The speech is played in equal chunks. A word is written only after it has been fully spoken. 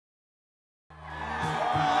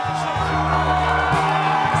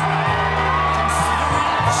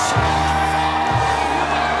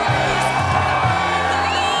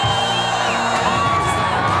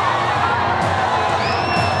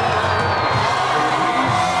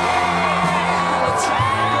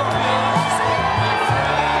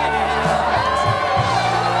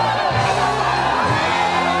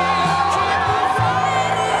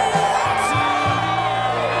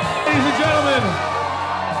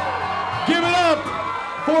up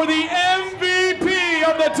for the MVP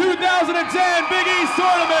of the 2010 Big East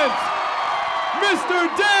Tournament, Mr.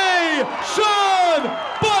 Sean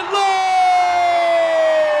Butler!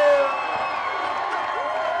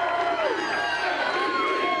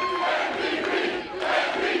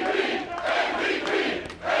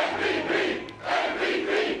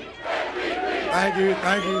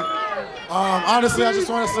 Thank you. Honestly, I just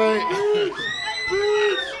want to say,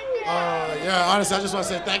 honestly, I just want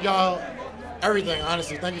to say thank y'all, everything,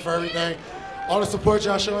 honestly. Thank you for everything. All the support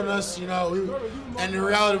y'all showing us, you know, and in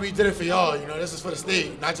reality, we did it for y'all. You know, this is for the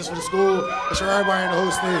state, not just for the school, it's for everybody in the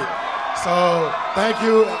whole state. So thank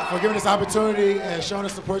you for giving us opportunity and showing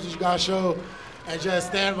us support that you guys show, and just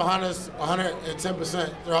stand behind us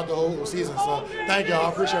 110% throughout the whole season. So thank y'all, I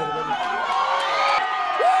appreciate it, baby.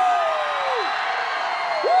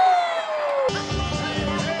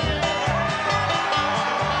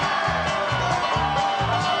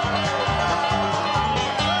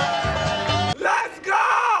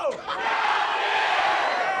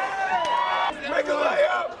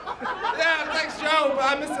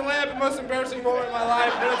 I missed the layup, the most embarrassing moment of my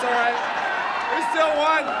life, but it's all right. We still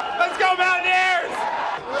won. Let's go Mountaineers!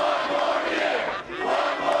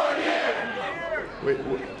 One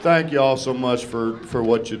more year! Thank you all so much for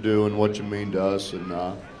what you do and what you mean to us.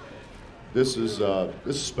 And this is a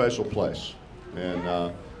special place,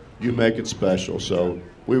 and you make it special. So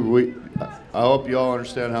I hope you all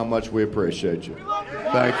understand how much we appreciate you.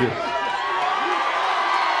 Thank you.